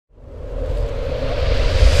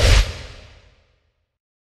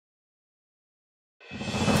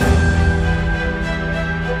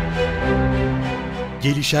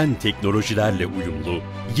gelişen teknolojilerle uyumlu,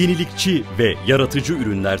 yenilikçi ve yaratıcı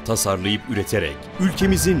ürünler tasarlayıp üreterek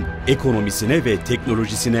ülkemizin ekonomisine ve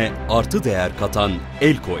teknolojisine artı değer katan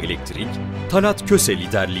Elko Elektrik, TALAT KÖSE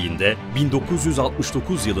liderliğinde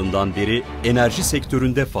 1969 yılından beri enerji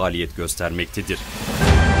sektöründe faaliyet göstermektedir.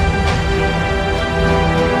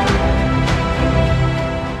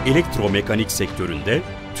 Elektromekanik sektöründe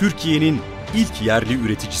Türkiye'nin ilk yerli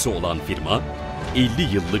üreticisi olan firma, 50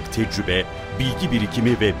 yıllık tecrübe, bilgi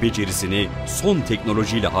birikimi ve becerisini son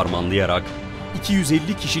teknolojiyle harmanlayarak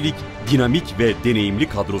 250 kişilik dinamik ve deneyimli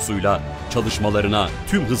kadrosuyla çalışmalarına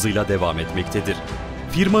tüm hızıyla devam etmektedir.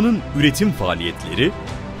 Firmanın üretim faaliyetleri,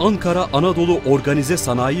 Ankara Anadolu Organize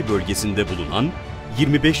Sanayi bölgesinde bulunan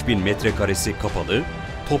 25.000 metrekaresi kapalı,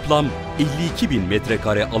 toplam 52.000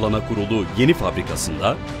 metrekare alana kurulu yeni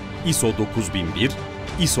fabrikasında ISO 9001,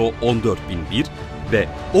 ISO 14001 ve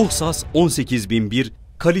OHSAS 18001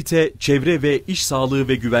 kalite, çevre ve iş sağlığı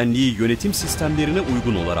ve güvenliği yönetim sistemlerine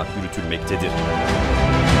uygun olarak yürütülmektedir.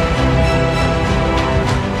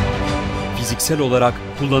 Fiziksel olarak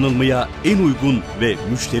kullanılmaya en uygun ve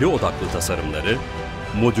müşteri odaklı tasarımları,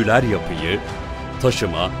 modüler yapıyı,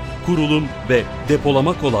 taşıma, kurulum ve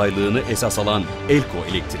depolama kolaylığını esas alan Elko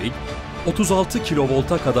Elektrik, 36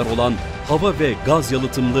 kilovolta kadar olan hava ve gaz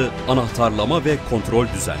yalıtımlı anahtarlama ve kontrol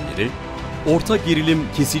düzenleri, orta gerilim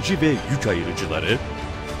kesici ve yük ayırıcıları,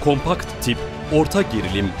 kompakt tip, orta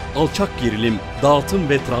gerilim, alçak gerilim, dağıtım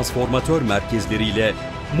ve transformatör merkezleriyle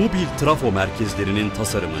mobil trafo merkezlerinin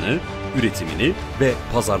tasarımını, üretimini ve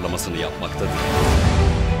pazarlamasını yapmaktadır.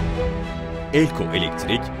 Elko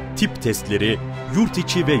Elektrik, tip testleri, yurt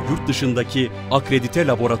içi ve yurt dışındaki akredite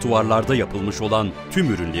laboratuvarlarda yapılmış olan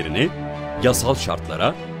tüm ürünlerini yasal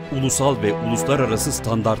şartlara, ulusal ve uluslararası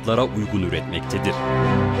standartlara uygun üretmektedir.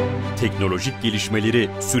 Teknolojik gelişmeleri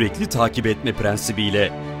sürekli takip etme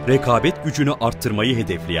prensibiyle rekabet gücünü arttırmayı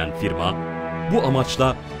hedefleyen firma, bu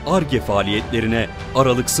amaçla Ar-Ge faaliyetlerine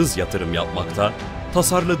aralıksız yatırım yapmakta,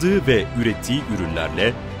 tasarladığı ve ürettiği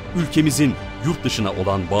ürünlerle ülkemizin yurt dışına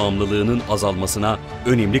olan bağımlılığının azalmasına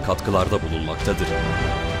önemli katkılarda bulunmaktadır.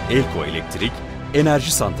 Elko Elektrik,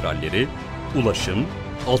 enerji santralleri, ulaşım,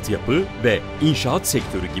 altyapı ve inşaat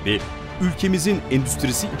sektörü gibi ülkemizin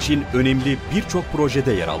endüstrisi için önemli birçok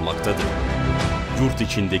projede yer almaktadır. Yurt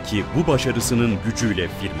içindeki bu başarısının gücüyle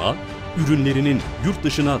firma, ürünlerinin yurt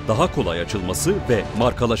dışına daha kolay açılması ve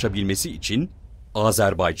markalaşabilmesi için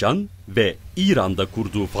Azerbaycan ve İran'da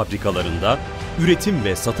kurduğu fabrikalarında üretim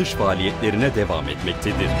ve satış faaliyetlerine devam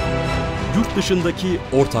etmektedir. Yurt dışındaki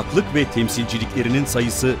ortaklık ve temsilciliklerinin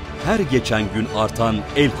sayısı her geçen gün artan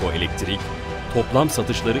Elko Elektrik, toplam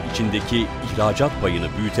satışları içindeki ihracat payını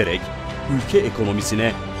büyüterek ülke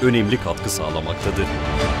ekonomisine önemli katkı sağlamaktadır.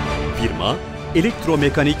 Firma,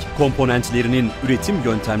 elektromekanik komponentlerinin üretim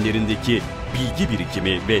yöntemlerindeki bilgi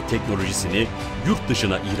birikimi ve teknolojisini yurt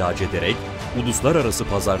dışına ihraç ederek uluslararası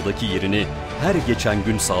pazardaki yerini her geçen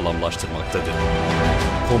gün sağlamlaştırmaktadır.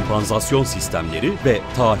 Kompansasyon sistemleri ve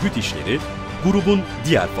taahhüt işleri grubun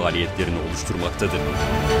diğer faaliyetlerini oluşturmaktadır.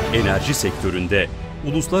 Enerji sektöründe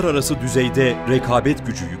uluslararası düzeyde rekabet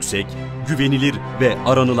gücü yüksek, güvenilir ve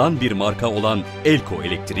aranılan bir marka olan Elko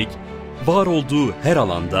Elektrik, var olduğu her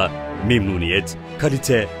alanda memnuniyet,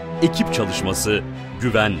 kalite, ekip çalışması,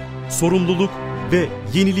 güven, sorumluluk ve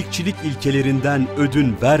yenilikçilik ilkelerinden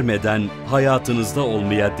ödün vermeden hayatınızda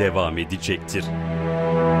olmaya devam edecektir.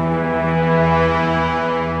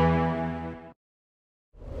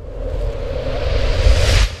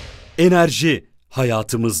 Enerji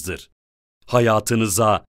hayatımızdır.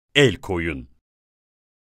 Hayatınıza el koyun.